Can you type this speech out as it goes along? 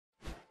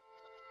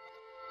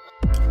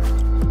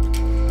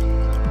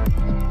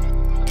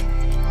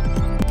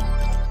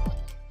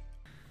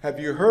Have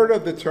you heard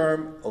of the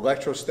term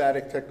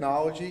electrostatic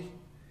technology?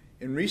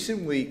 In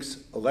recent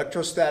weeks,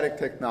 electrostatic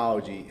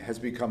technology has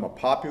become a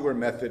popular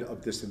method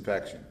of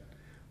disinfection.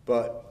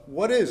 But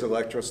what is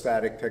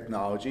electrostatic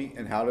technology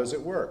and how does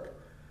it work?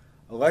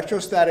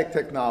 Electrostatic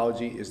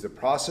technology is the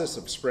process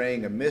of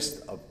spraying a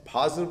mist of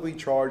positively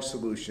charged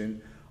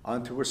solution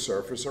onto a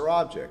surface or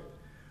object.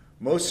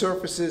 Most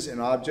surfaces and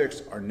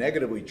objects are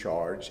negatively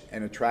charged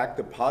and attract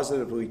the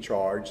positively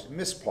charged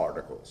mist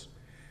particles.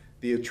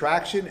 The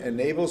attraction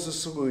enables the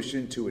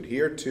solution to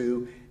adhere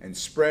to and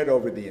spread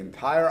over the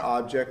entire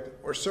object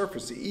or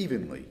surface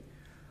evenly.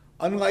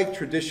 Unlike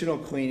traditional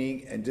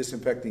cleaning and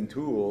disinfecting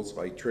tools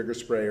like trigger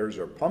sprayers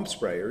or pump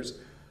sprayers,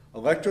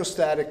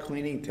 electrostatic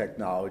cleaning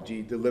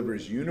technology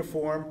delivers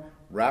uniform,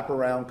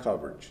 wraparound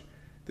coverage.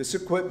 This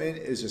equipment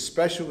is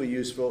especially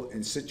useful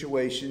in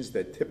situations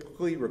that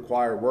typically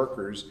require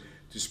workers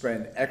to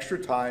spend extra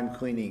time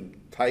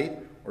cleaning tight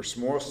or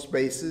small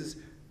spaces,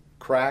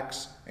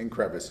 cracks, and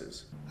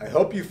crevices. I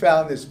hope you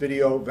found this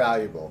video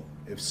valuable.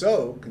 If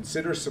so,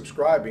 consider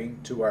subscribing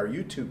to our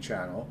YouTube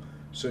channel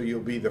so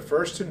you'll be the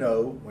first to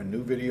know when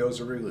new videos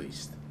are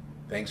released.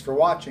 Thanks for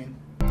watching.